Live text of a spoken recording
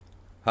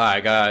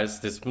Hi guys,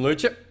 this is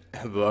Malucha,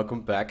 and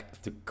welcome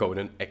back to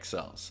Conan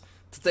Exiles.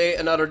 Today,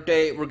 another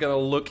day, we're gonna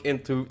look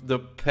into the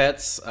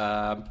pets.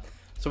 So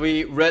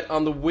we read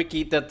on the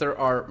wiki that there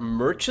are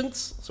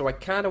merchants, so I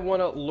kind of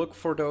want to look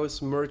for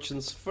those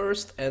merchants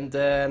first, and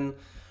then,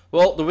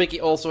 well, the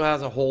wiki also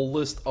has a whole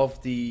list of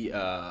the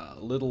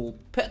little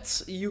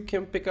pets you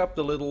can pick up,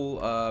 the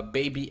little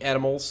baby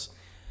animals.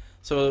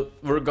 So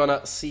we're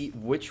gonna see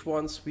which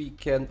ones we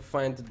can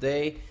find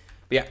today.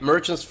 Yeah,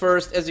 merchants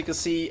first. As you can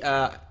see,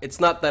 it's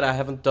not that I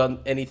haven't done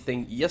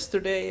anything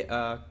yesterday,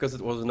 because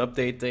it was an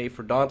update day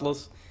for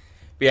Dauntless.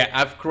 But yeah,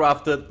 I've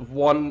crafted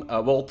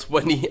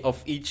 20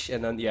 of each,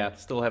 and then yeah,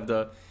 still have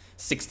the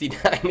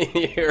 69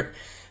 in here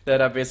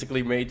that I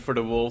basically made for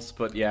the wolves.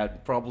 But yeah,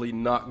 probably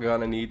not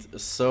gonna need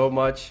so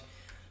much.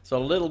 So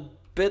a little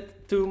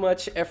bit too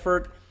much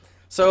effort.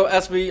 So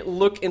as we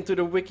look into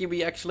the wiki,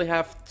 we actually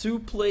have two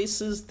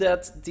places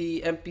that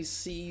the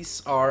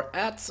NPCs are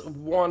at.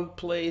 One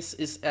place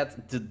is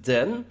at the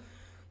den.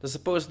 There's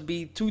supposed to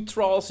be two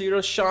trolls here,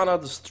 Shauna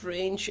the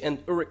Strange and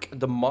Uruk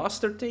the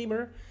Master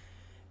Tamer.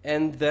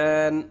 And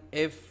then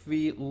if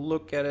we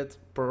look at it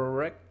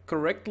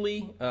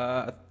correctly,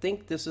 I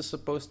think this is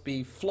supposed to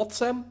be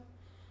Flotsam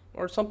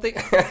or something.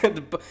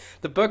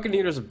 the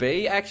Buccaneer's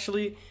Bay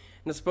actually. And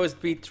there's supposed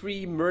to be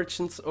three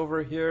merchants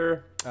over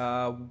here.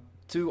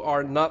 Two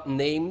are not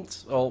named,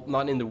 well,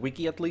 not in the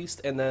wiki at least,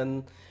 and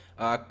then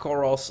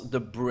Koros the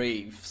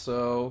Brave.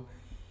 So,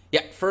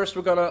 yeah, first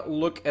we're gonna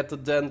look at the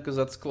den because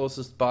that's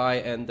closest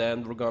by, and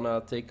then we're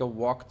gonna take a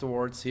walk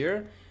towards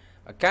here.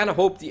 I kind of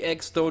hope the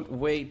eggs don't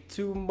weigh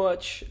too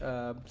much,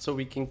 so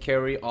we can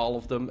carry all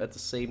of them at the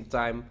same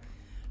time.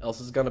 Else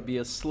it's gonna be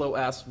a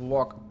slow-ass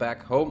walk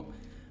back home.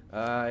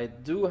 I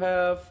do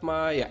have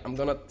my, yeah, I'm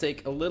gonna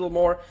take a little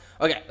more.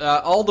 Okay,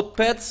 all the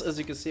pets, as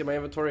you can see in my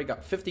inventory,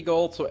 got 50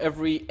 gold. So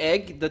every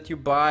egg that you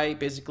buy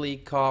basically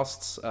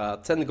costs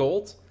 10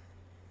 gold.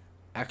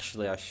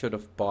 Actually, I should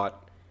have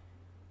bought,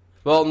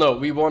 well, no,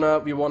 we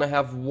wanna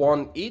have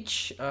one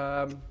each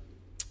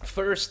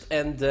first,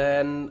 and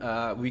then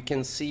we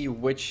can see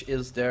which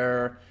is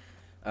their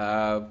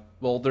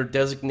well, their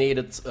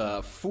designated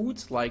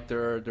food, like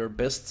their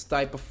best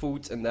type of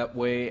food, and that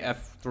way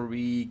after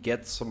we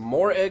get some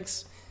more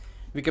eggs,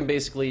 we can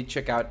basically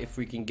check out if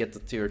we can get the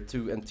tier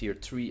 2 and tier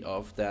 3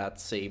 of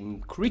that same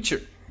creature.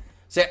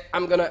 So yeah,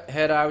 I'm gonna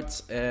head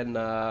out and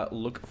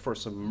look for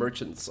some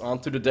merchants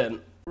onto the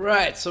den.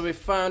 Right, so we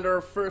found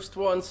our first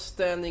one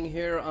standing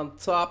here on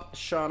top,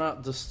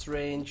 Shauna the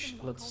Strange.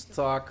 Let's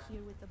talk.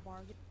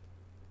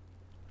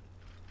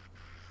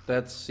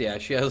 That's, yeah,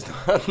 she has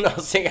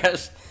nothing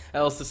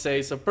else to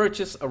say. So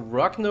purchase a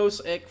rock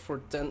nose egg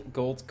for 10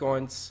 gold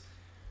coins.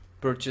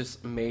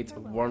 Purchase made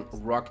one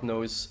rock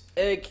nose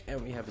egg.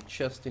 And we have a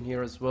chest in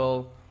here as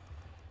well.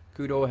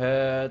 Kudo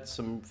head,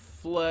 some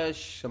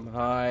flesh, some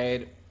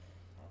hide.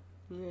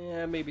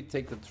 Yeah, maybe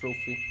take the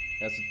trophy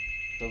as it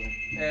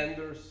doesn't. And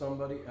there's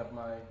somebody at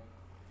my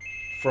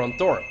front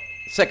door.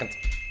 Second.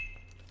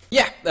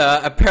 Yeah,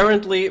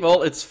 apparently,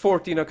 well, it's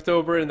 14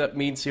 October, and that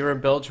means here in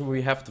Belgium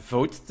we have to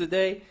vote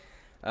today.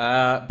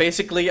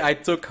 Basically, I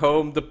took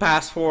home the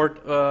passport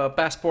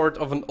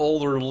of an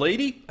older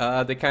lady.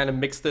 They kind of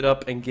mixed it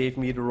up and gave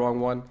me the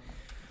wrong one.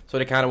 So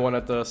they kind of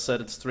wanted to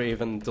set it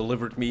straight and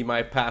delivered me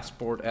my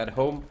passport at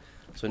home.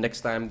 So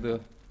next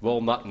time,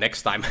 well, not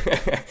next time.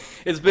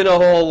 It's been a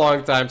whole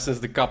long time since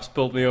the cops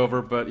pulled me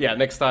over. But yeah,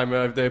 next time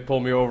if they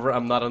pull me over,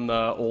 I'm not an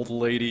old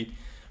lady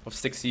of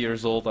 60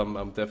 years old.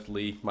 I'm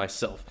definitely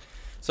myself.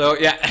 So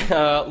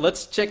yeah,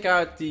 let's check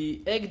out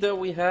the egg that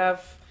we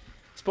have.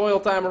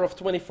 Spoil timer of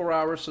 24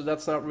 hours, so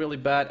that's not really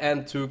bad,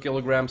 and 2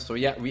 kilograms. So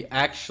yeah, we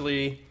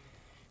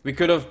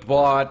could have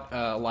bought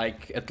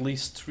like at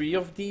least 3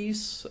 of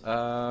these.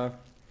 Now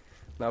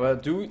I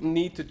do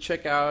need to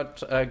check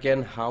out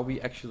again how we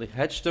actually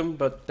hatch them,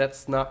 but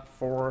that's not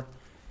for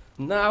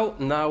now.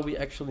 Now we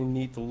actually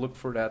need to look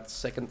for that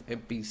second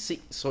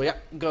NPC. So yeah,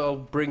 I'll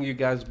bring you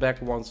guys back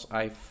once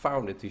I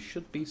found it. He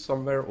should be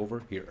somewhere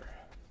over here.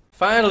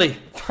 Finally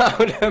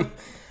found him.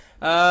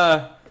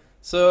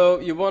 So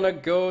you want to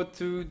go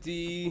to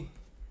the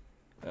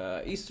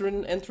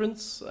eastern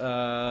entrance,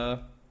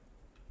 the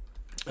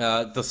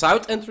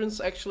south entrance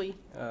actually.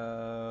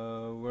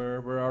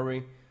 Where are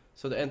we?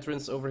 So the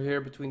entrance over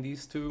here between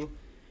these two,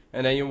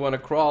 and then you want to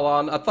crawl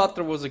on. I thought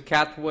there was a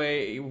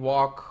catway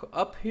walk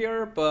up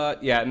here,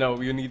 but yeah,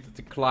 no, you needed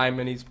to climb,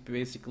 and he's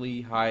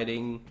basically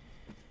hiding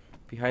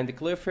behind the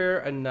cliff here.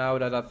 And now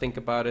that I think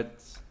about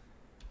it,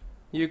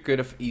 you could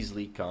have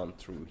easily gone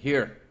through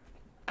here.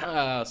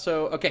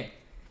 So okay.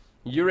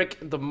 Uruk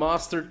the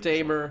Master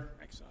Tamer.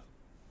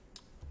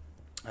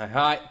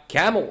 Hi,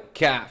 camel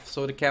calf.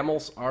 So the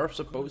camels are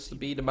supposed to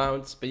be the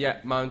mounts, but yeah,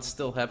 mounts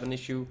still have an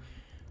issue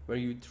where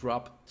you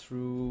drop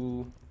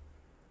through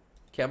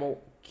camel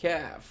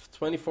calf.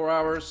 24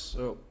 hours.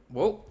 So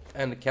whoa,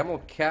 and the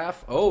camel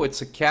calf. Oh,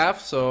 it's a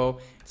calf, so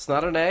it's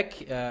not an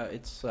egg.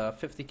 It's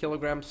 50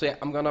 kilograms. So yeah,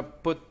 I'm gonna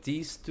put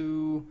these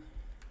two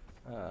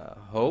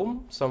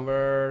home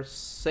somewhere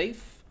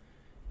safe.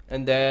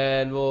 And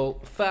then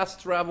we'll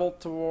fast travel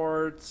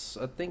towards,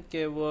 I think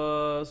it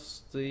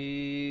was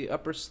the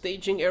upper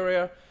staging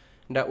area.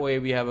 And that way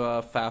we have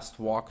a fast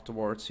walk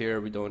towards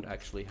here. We don't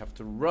actually have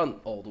to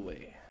run all the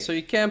way. So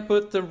you can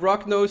put the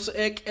rock nose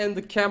egg and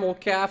the camel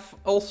calf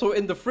also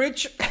in the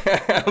fridge,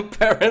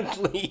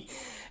 apparently.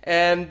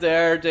 And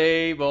there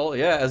they, well,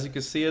 yeah, as you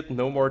can see it,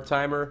 no more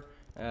timer.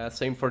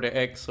 Same for the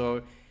egg.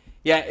 So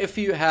yeah, if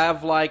you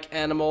have like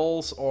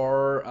animals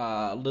or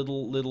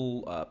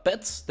little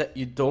pets that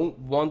you don't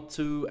want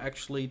to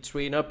actually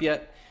train up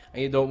yet,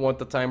 and you don't want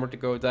the timer to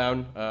go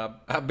down,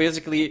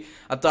 basically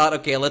I thought,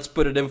 okay, let's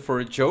put it in for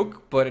a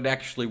joke, but it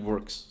actually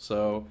works.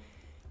 So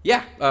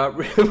yeah,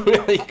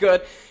 really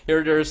good.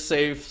 Here they're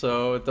safe,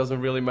 so it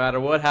doesn't really matter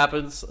what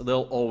happens,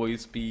 they'll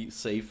always be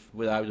safe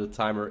without a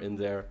timer in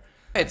there.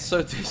 Alright,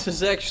 so this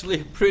is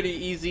actually pretty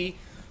easy.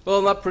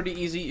 Well, not pretty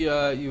easy.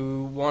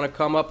 You want to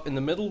come up in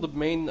the middle, the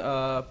main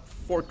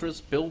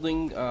fortress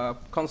building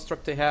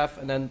construct they have,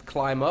 and then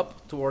climb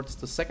up towards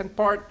the second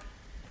part.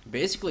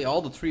 Basically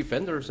all the 3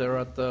 vendors are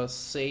at the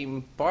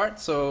same part.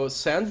 So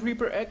Sand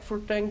Reaper egg for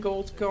 10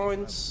 gold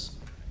coins.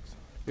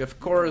 We have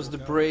Chorus the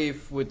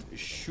Brave with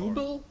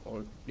Shubel,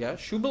 or yeah,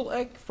 Shubel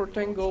egg for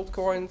 10 gold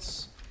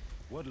coins.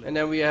 And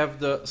then we have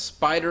the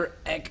Spider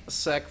egg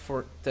sack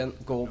for 10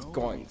 gold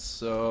coins.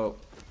 So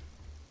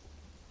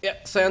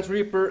yeah, Sand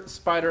Reaper,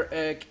 Spider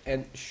egg,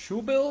 and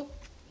Shubel.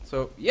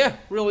 So yeah,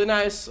 really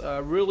nice,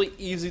 really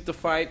easy to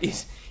find.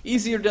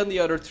 Easier than the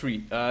other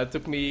 3.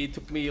 Took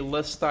me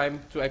less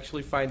time to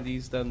actually find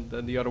these than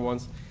the other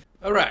ones.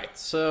 Alright,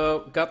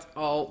 so got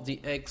all the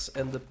eggs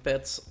and the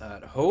pets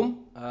at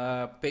home.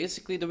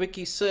 Basically the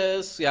wiki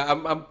says, yeah,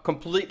 I'm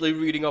completely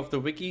reading off the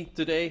wiki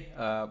today.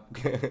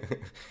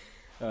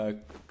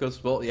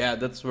 Because, well, yeah,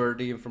 that's where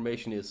the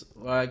information is.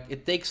 Like,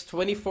 it takes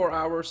 24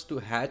 hours to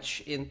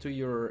hatch into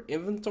your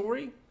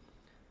inventory.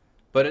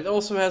 But it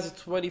also has a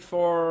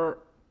 24...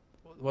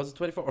 Was it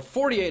 24 or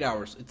 48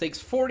 hours? It takes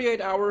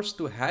 48 hours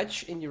to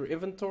hatch in your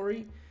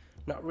inventory.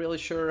 Not really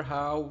sure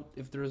how,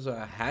 if there's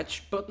a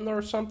hatch button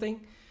or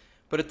something.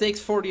 But it takes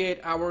 48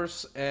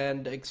 hours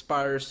and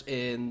expires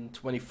in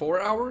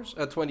 24 hours,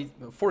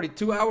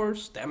 42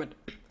 hours, damn it.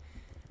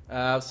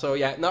 So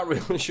yeah, not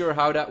really sure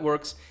how that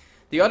works.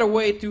 The other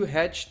way to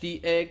hatch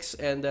the eggs,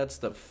 and that's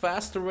the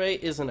faster way,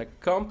 is in a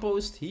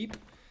compost heap.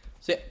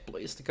 So yeah,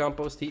 place the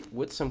compost heap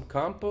with some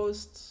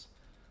composts.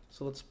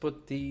 So let's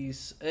put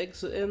these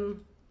eggs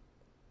in.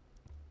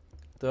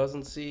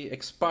 Doesn't see,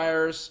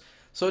 expires.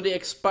 So the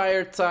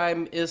expire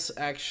time is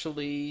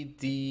actually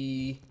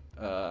the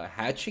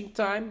hatching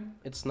time.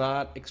 It's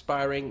not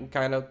expiring.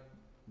 Kind of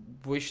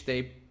wish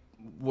they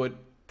would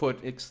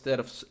put, instead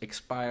of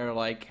expire,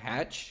 like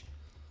hatch,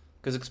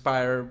 because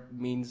expire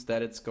means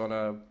that it's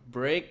gonna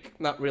break.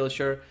 Not really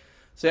sure.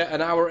 So yeah,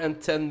 1 hour and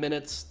 10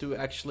 minutes to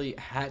actually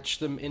hatch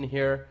them in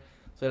here.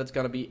 So that's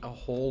gonna be a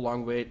whole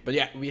long wait. But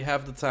yeah, we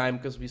have the time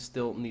because we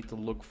still need to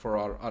look for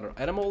our other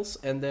animals.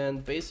 And then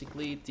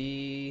basically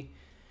the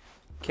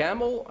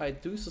camel, I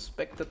do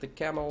suspect that the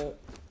camel,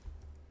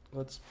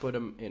 let's put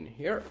them in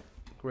here.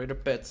 Greater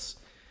pets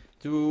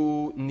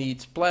do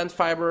need plant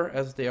fiber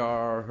as they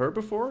are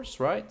herbivores,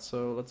 right?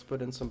 So let's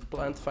put in some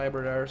plant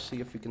fiber there,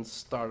 see if we can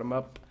start them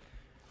up.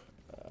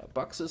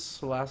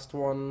 Boxes, last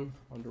one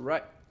on the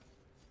right.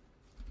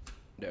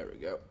 There we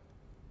go.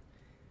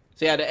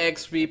 So yeah, the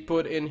eggs we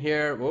put in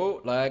here,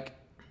 whoa, lag.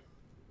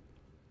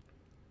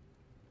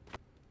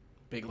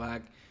 Big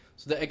lag.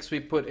 So the eggs we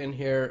put in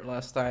here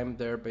last time,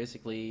 they're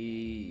basically,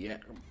 yeah,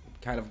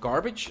 kind of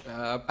garbage.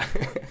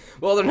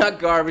 Well, they're not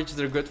garbage,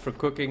 they're good for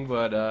cooking,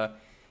 but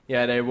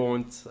yeah, they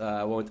won't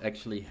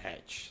actually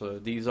hatch. So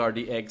these are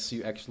the eggs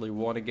you actually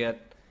want to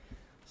get.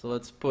 So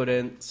let's put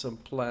in some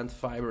plant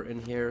fiber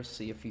in here,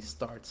 see if he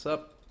starts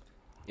up.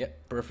 Yeah,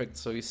 perfect,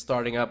 so he's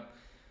starting up.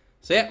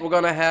 So yeah, we're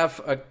gonna have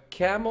a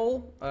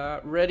camel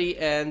ready,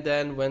 and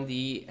then when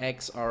the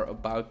eggs are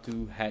about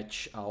to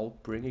hatch, I'll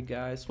bring you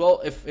guys.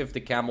 Well, if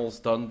the camel's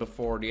done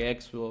before the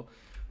eggs, will,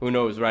 who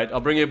knows, right? I'll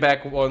bring you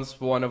back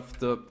once one of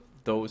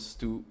those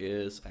 2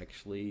 is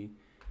actually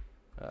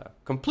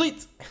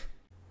complete.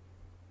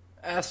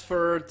 As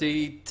for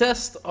the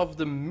test of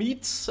the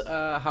meats,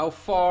 how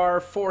far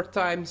 4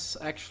 times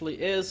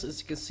actually is,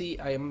 as you can see,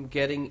 I am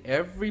getting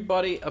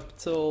everybody up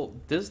till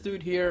this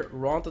dude here,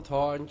 rounded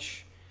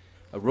haunch.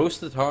 A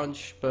roasted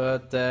haunch,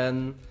 but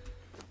then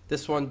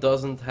this one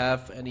doesn't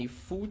have any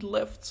food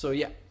left. So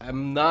yeah,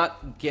 I'm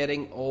not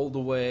getting all the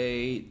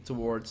way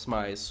towards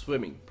my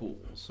swimming pool.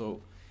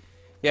 So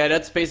yeah,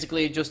 that's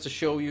basically just to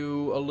show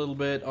you a little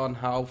bit on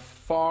how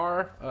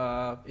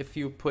far, if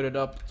you put it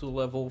up to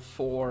level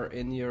 4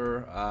 in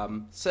your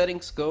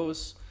settings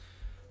goes.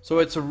 So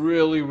it's a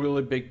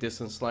really big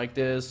distance like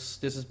this.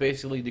 This is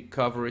basically the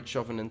coverage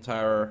of an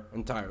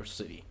entire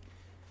city.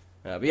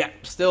 But yeah,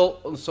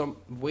 still some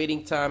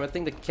waiting time. I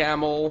think the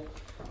camel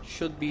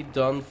should be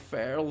done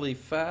fairly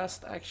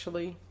fast,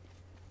 actually.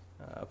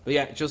 But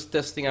yeah, just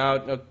testing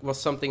out.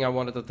 Was something I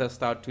wanted to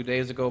test out 2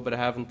 days ago, but I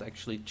haven't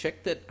actually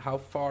checked it, how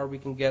far we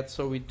can get.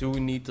 So we do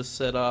need to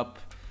set up,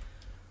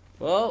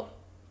 well,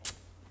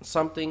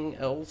 something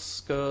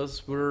else,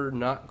 because we're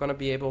not gonna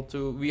be able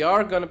to. We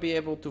are gonna be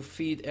able to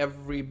feed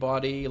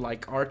everybody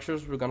like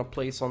archers. We're gonna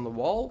place on the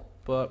wall,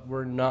 but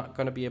we're not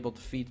gonna be able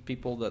to feed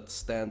people that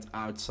stand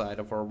outside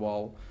of our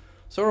wall.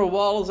 So our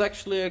wall is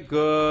actually a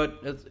good.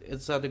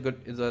 It's at a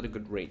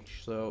good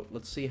range. So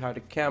let's see how the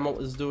camel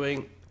is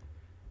doing.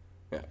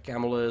 Yeah,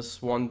 camel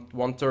is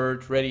one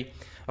third ready.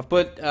 I've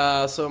put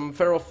some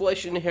feral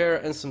flesh in here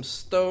and some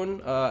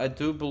stone. I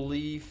do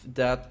believe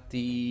that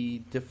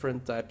the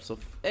different types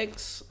of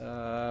eggs,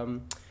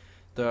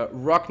 the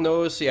rock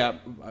nose, yeah,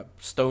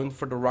 stone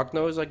for the rock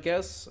nose, I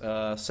guess.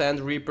 Sand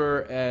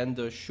reaper and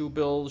the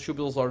shoebill.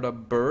 Shoebills are the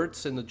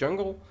birds in the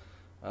jungle.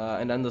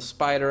 And then the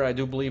spider, I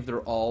do believe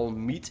they're all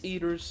meat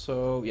eaters.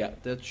 So yeah,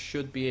 that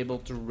should be able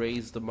to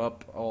raise them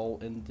up all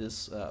in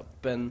this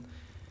pen.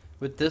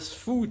 With this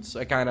food,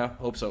 I kind of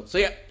hope so. So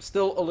yeah,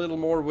 still a little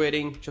more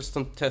waiting, just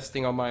some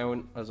testing on my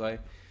own, as I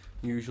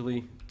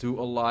usually do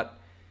a lot.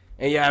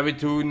 And yeah, we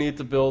do need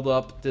to build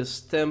up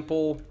this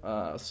temple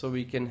so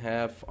we can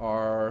have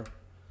our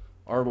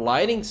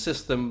lighting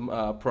system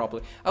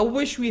properly. I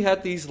wish we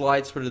had these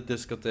lights for the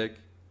discotheque.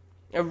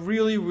 I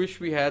really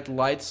wish we had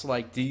lights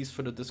like these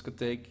for the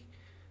discotheque.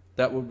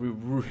 That would be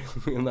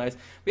really nice.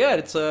 But yeah,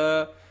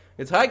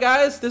 it's hi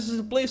guys, this is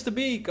a place to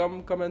be.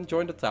 Come and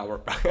join the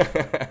tower.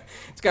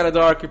 It's kind of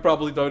dark. You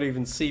probably don't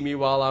even see me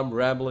while I'm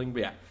rambling.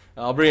 But yeah,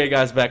 I'll bring you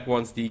guys back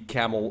once the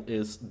camel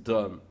is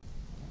done.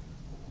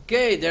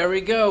 Okay, there we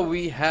go.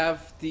 We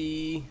have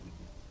the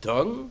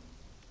dung.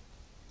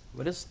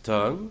 What is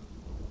dung?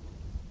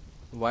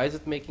 Why is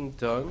it making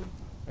dung?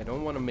 I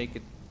don't want to make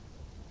it.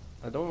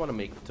 I don't want to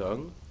make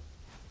dung.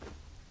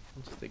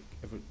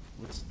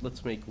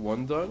 Let's make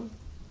one dung.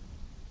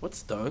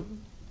 What's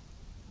dung?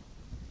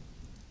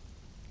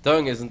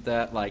 Dung, isn't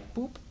that like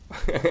poop?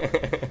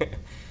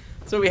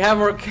 So we have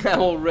our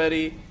camel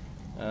ready.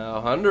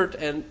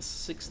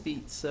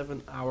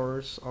 167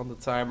 hours on the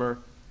timer.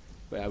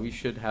 Yeah, we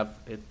should have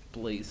it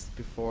placed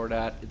before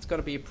that. It's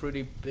gonna be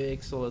pretty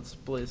big, so let's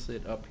place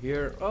it up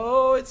here.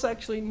 Oh, it's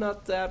actually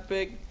not that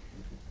big.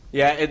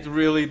 Yeah, it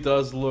really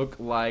does look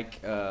like.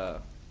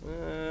 Gonna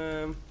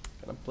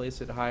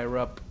place it higher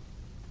up.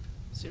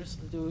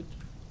 Seriously, dude.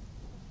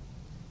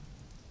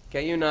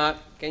 Can you not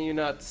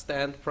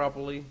stand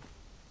properly?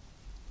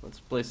 Let's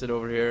place it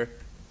over here.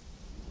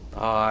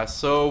 I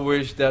so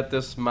wish that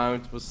this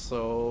mount was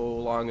so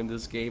long in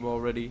this game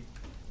already.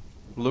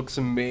 Looks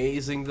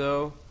amazing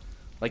though.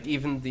 Like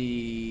even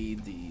the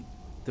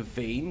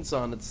veins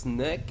on its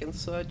neck and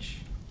such.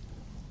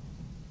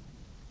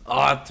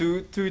 Ah,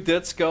 two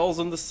dead skulls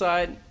on the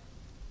side.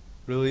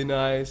 Really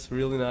nice,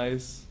 really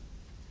nice.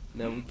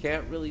 Now we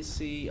can't really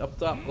see up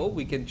top. Oh,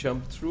 we can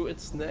jump through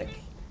its neck.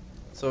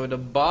 So the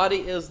body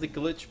is the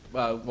glitch,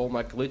 well,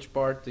 not glitch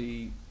part,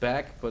 the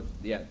back, but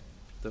yeah,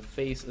 the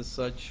face is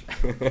such.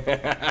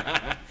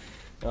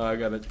 Oh, I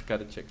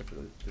gotta check if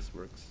this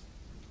works.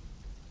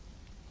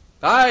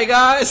 Hi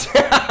guys!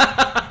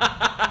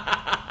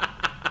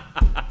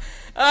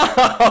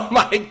 Oh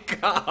my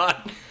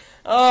god!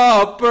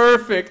 Oh,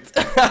 perfect!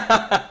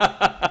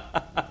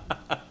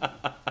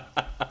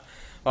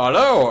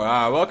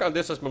 Hello, welcome.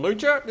 This is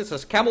Malucha. This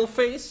is Camel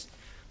Face.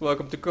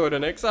 Welcome to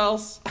Conan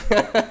Exiles.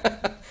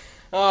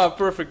 Oh,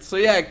 perfect. So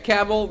yeah,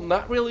 camel.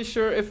 Not really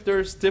sure if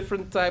there's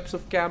different types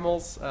of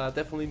camels.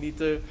 Definitely need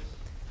to,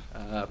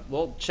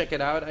 well, check it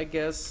out, I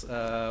guess.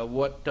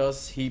 What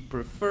does he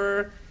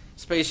prefer?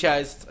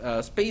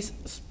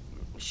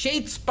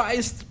 Shade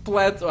spiced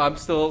plant. Oh, I'm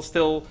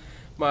still.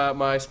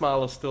 My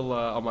smile is still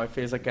on my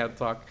face. I can't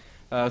talk.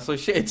 So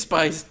shade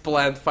spiced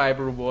plant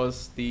fiber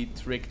was the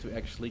trick to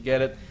actually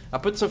get it. I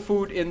put some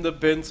food in the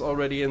bins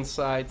already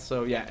inside,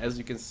 so yeah, as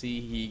you can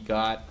see, he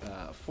got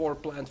 4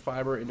 plant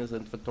fiber in his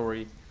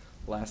inventory,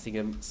 lasting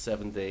him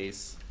 7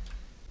 days.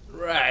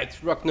 Right,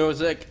 rock nose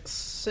egg,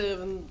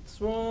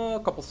 a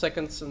couple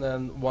seconds and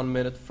then 1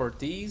 minute for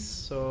these.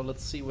 So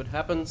let's see what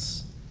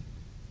happens.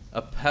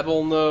 A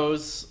pebble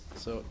nose.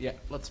 So yeah,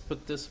 let's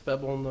put this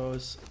pebble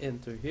nose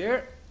into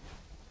here.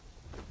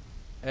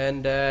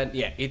 And then,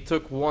 yeah, he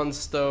took 1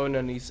 stone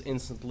and he's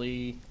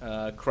instantly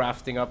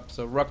crafting up.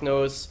 So rock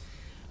nose,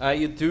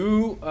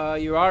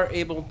 you are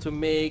able to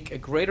make a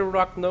greater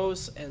rock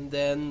nose and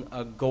then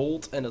a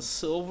gold and a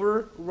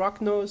silver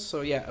rock nose. So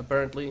yeah,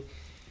 apparently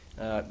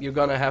you're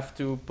gonna have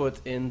to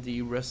put in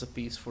the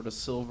recipes for the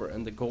silver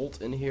and the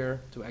gold in here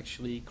to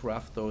actually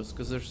craft those,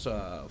 because there's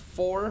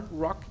 4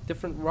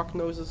 different rock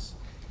noses.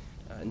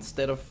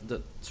 Instead of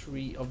the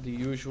 3 of the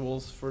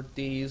usuals for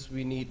these,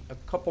 we need a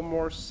couple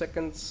more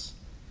seconds.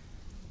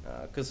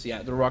 Because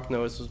yeah, the rock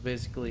nose was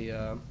basically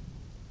a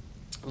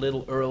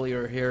little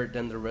earlier here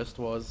than the rest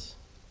was.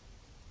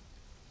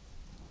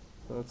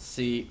 Let's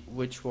see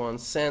which one.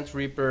 Sand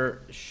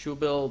Reaper,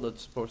 Shoebill,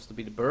 that's supposed to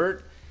be the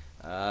bird.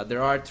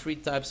 There are 3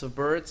 types of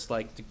birds,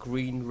 like the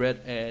green,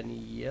 red, and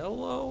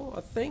yellow,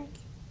 I think.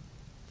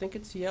 I think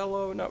it's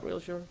yellow, not real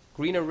sure.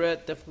 Green and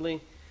red,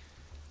 definitely.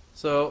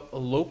 So, a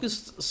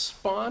locust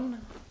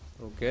spawn,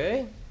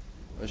 okay.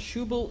 A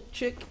shoebill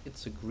chick,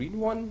 it's a green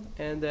one,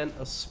 and then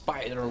a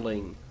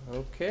spiderling.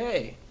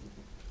 Okay,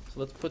 So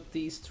let's put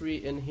these 3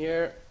 in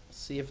here,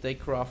 see if they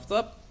craft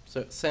up.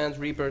 So Sand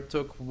Reaper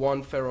took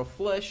 1 Pharaoh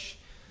Flesh.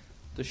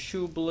 The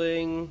Shoe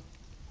Bling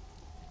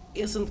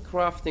isn't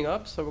crafting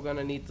up, so we're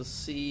gonna need to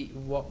see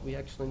what we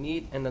actually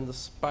need. And then the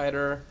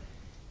Spider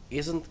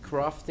isn't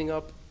crafting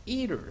up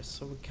either,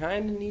 so we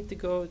kind of need to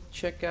go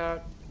check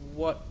out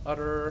what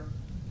other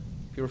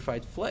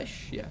purified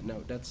flesh. Yeah,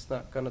 no, that's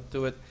not gonna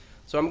do it.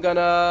 So I'm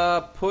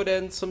gonna put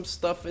in some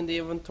stuff in the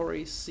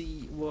inventory,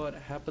 see what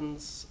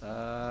happens.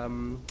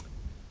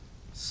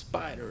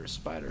 Spiders.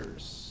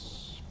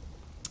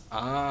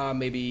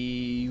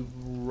 Maybe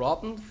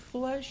rotten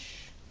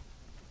flesh.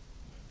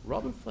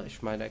 Rotten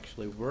flesh might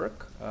actually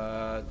work.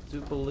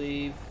 Do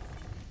believe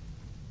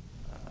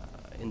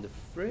in the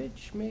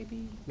fridge,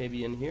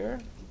 maybe in here.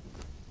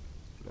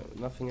 No,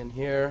 nothing in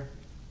here.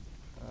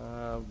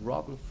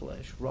 Rotten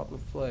flesh.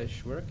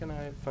 Where can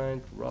I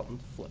find rotten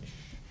flesh?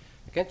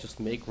 I can't just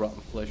make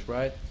rotten flesh,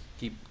 right?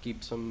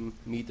 Keep some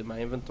meat in my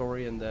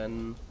inventory and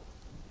then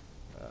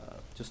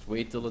just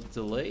wait till it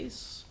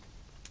delays.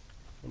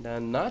 And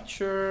I'm not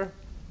sure.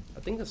 I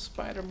think the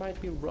spider might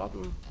be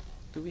rotten.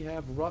 Do we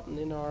have rotten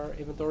in our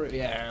inventory?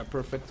 Yeah,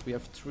 perfect. We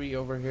have 3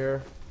 over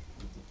here.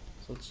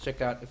 So let's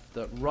check out if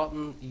the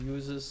rotten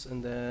uses,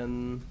 and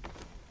then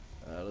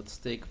let's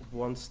take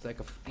 1 stack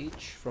of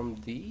each from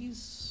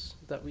these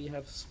that we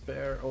have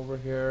spare over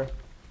here.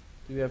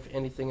 Do we have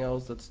anything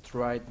else that's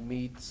dried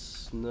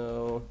meats?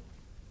 No.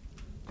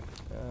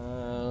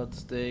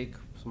 Let's take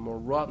some more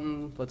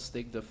rotten. Let's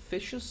take the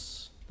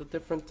fishes, the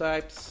different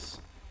types.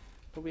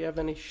 Do we have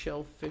any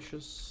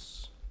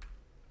shellfishes?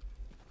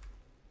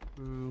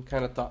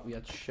 Kind of thought we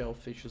had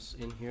shellfishes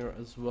in here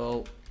as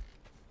well.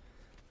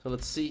 So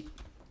let's see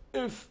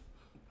if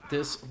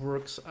this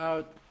works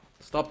out.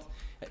 Stop.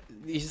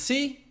 You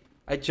see?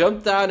 I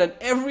jumped down and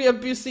every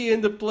NPC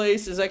in the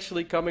place is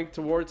actually coming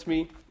towards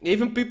me.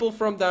 Even people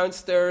from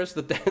downstairs,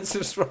 the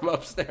dancers from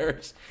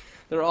upstairs.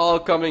 They're all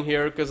coming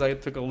here because I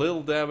took a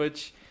little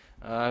damage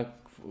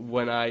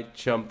when I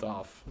jumped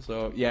off.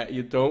 So yeah,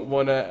 you don't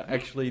want to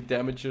actually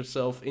damage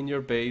yourself in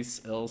your base,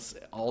 else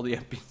all the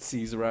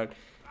NPCs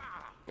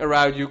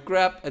around you.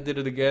 Crap, I did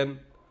it again.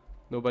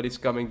 Nobody's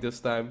coming this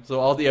time. So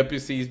all the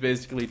NPCs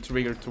basically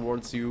trigger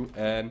towards you,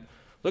 and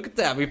look at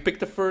that. We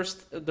picked the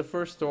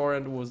first door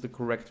and it was the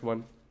correct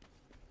one.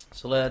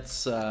 So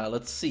let's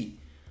see.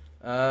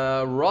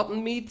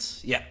 Rotten meat.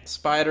 Yeah,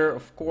 spider,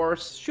 of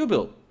course.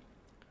 Shoebill.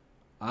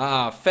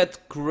 Fat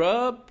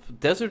grub.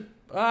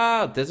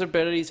 Desert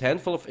berries,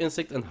 handful of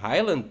insect, and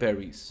highland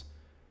berries.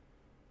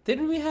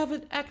 Didn't we have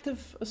it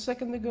active a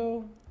second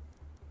ago?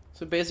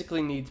 So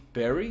basically need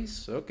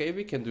berries. Okay,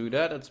 we can do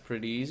that. That's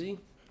pretty easy.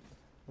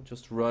 I'll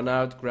just run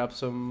out, grab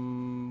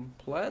some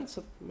plants.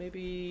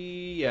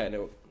 Maybe, yeah,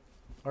 no.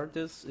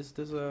 Is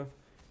this a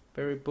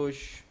berry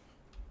bush?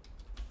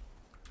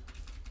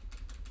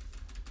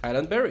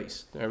 Highland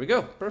berries. There we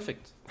go.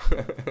 Perfect.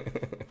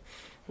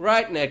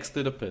 Right next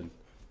to the pin.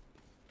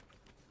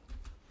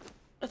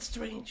 That's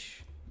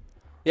strange.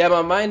 Yeah,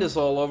 my mind is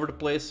all over the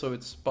place, so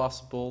it's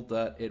possible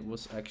that it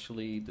was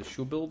actually the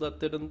Shoebill that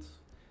didn't.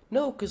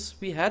 No, because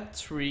we had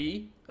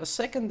 3 a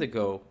second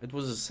ago. It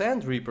was a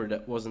Sand Reaper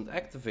that wasn't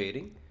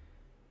activating.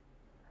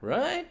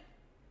 Right?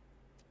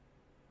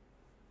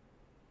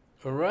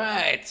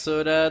 Alright,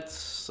 so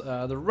that's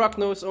the rock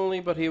nose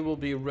only, but he will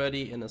be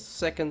ready in a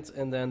second,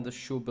 and then the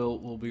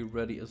Shoebill will be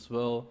ready as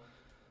well.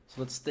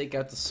 So let's take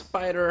out the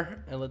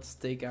spider, and let's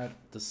take out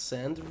the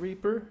Sand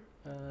Reaper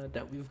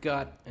that we've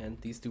got, and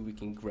these 2 we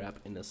can grab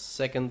in a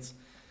second.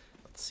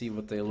 Let's see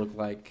what they look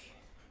like.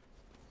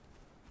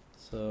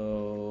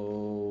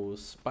 So,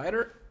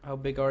 spider, how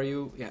big are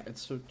you? Yeah,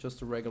 it's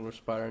just a regular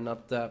spider,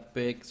 not that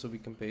big, so we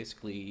can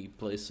basically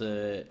place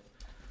it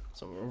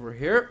somewhere over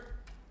here.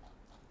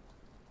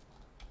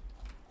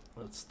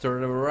 Let's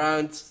turn him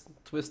around,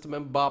 twist him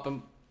and bop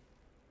him.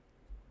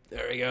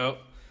 There we go.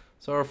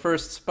 So our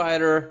first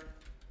spider,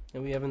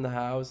 and we have in the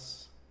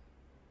house.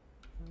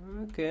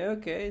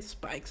 Okay,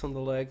 spikes on the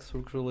legs,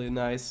 look really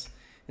nice.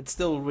 It's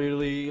still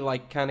really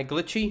like kind of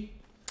glitchy.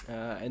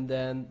 And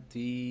then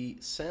the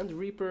Sand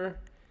Reaper,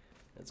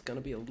 it's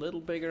gonna be a little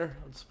bigger.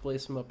 Let's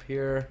place him up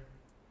here.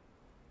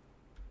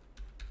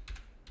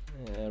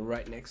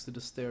 Right next to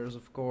the stairs,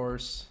 of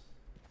course.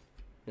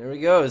 There we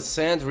go.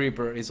 Sand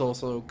Reaper is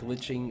also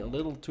glitching a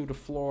little to the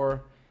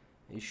floor.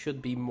 He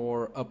should be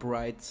more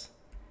upright.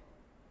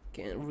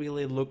 Can't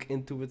really look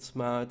into its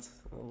mouth.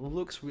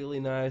 Looks really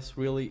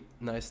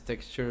nice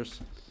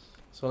textures.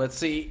 So let's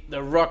see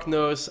the rock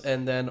nose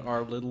and then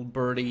our little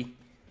birdie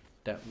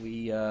that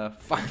we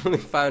finally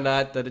found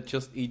out that it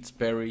just eats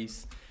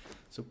berries.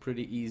 So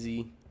pretty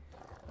easy.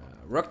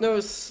 Rock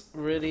nose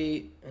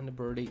ready, and the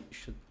birdie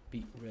should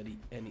be ready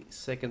any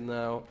second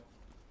now.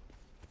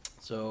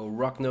 So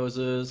rock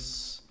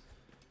noses,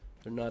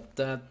 they're not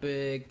that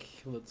big.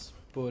 Let's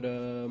put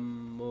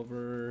them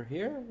over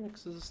here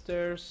next to the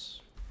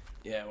stairs.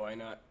 Yeah, why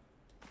not?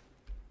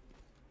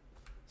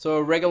 So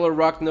a regular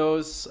rock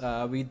nose,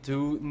 we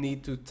do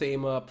need to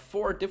tame up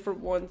 4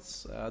 different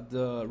ones.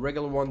 The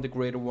regular one, the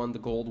greater one, the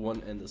gold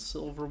one, and the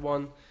silver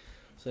one.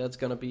 So that's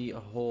gonna be a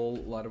whole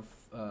lot of,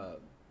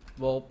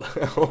 well,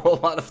 a whole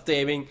lot of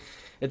taming.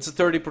 It's a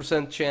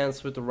 30%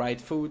 chance with the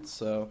right food,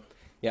 so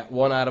yeah,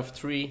 1 out of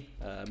 3,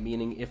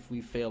 meaning if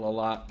we fail a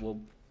lot, we'll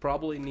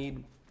probably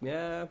need,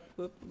 yeah,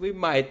 we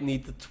might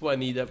need the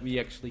 20 that we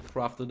actually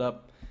crafted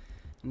up.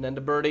 And then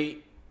the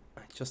birdie,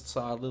 I just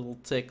saw a little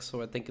tick,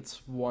 so I think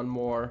it's 1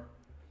 more.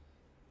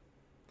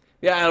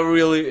 Yeah, I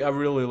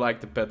really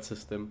like the pet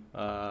system.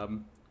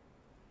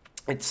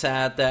 It's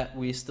sad that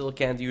we still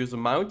can't use a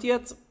mount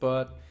yet,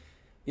 but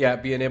yeah,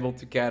 being able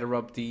to gather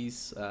up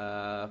these,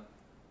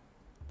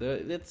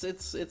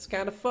 it's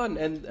kind of fun,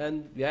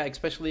 and yeah,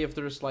 especially if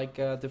there's like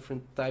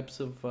different types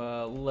of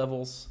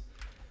levels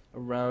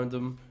around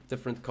them,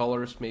 different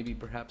colors maybe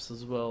perhaps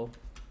as well.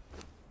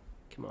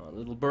 Come on,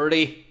 little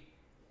birdie,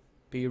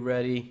 be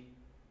ready.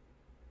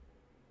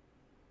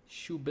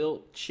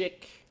 Shoebill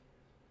chick,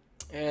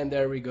 and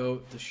there we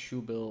go, the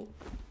shoebill.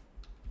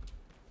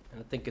 And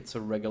I think it's a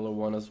regular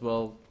one as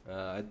well.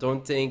 I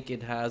don't think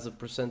it has a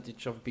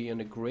percentage of being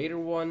a greater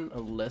one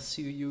unless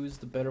you use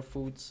the better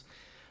foods.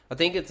 I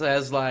think it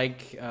has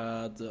like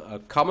a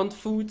common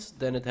food,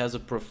 then it has a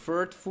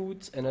preferred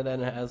food, and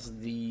then it has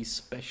the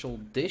special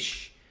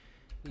dish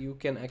you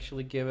can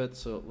actually give it.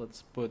 So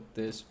let's put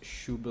this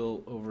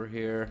shoebill over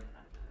here.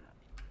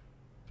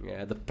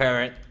 Yeah, the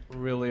parrot,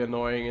 really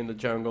annoying in the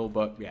jungle,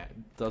 but yeah,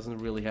 it doesn't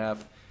really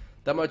have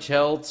that much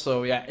health.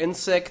 So yeah,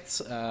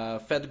 insects,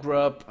 fed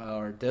grub,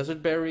 or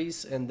desert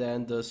berries, and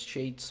then the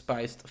shade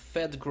spiced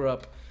fed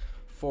grub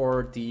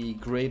for the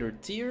greater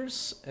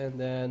tiers. And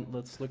then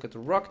let's look at the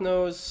rock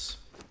nose.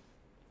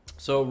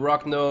 So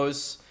rock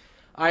nose,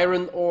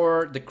 iron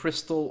ore, the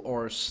crystal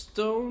or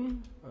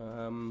stone.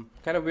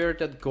 Kind of weird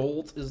that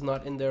gold is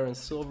not in there and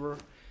silver.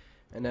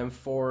 And then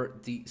for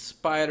the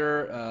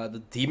spider, the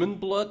demon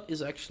blood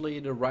is actually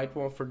the right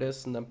one for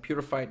this. And then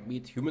purified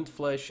meat, human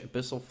flesh,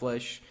 abyssal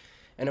flesh.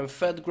 And then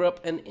fed grub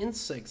and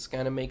insects.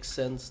 Kind of makes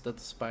sense that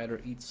the spider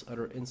eats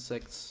other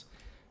insects.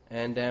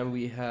 And then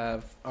we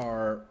have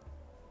our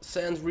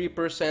Sand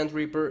Reaper. Sand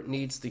Reaper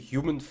needs the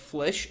human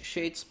flesh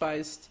shade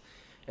spiced.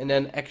 And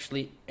then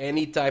actually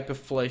any type of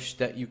flesh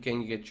that you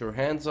can get your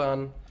hands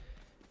on.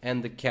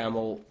 And the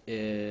camel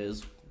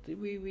is,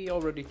 we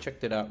already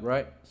checked it out,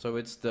 right? So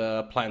it's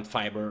the plant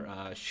fiber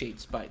shade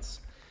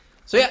spice.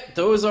 So yeah,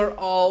 those are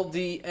all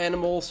the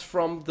animals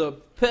from the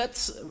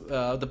pets,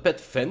 the pet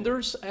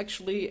vendors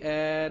actually.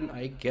 And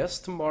I guess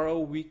tomorrow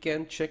we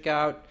can check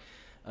out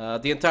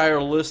the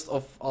entire list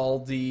of all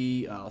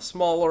the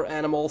smaller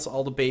animals,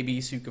 all the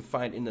babies you can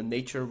find in the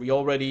nature. We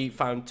already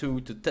found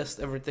 2 to test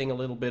everything a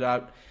little bit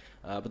out.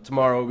 But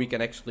tomorrow we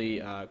can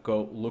actually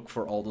go look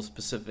for all the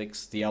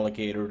specifics, the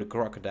alligator, the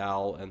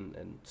crocodile,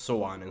 and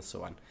so on and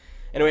so on.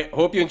 Anyway,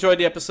 hope you enjoyed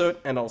the episode,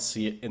 and I'll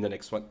see you in the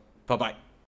next one. Bye-bye.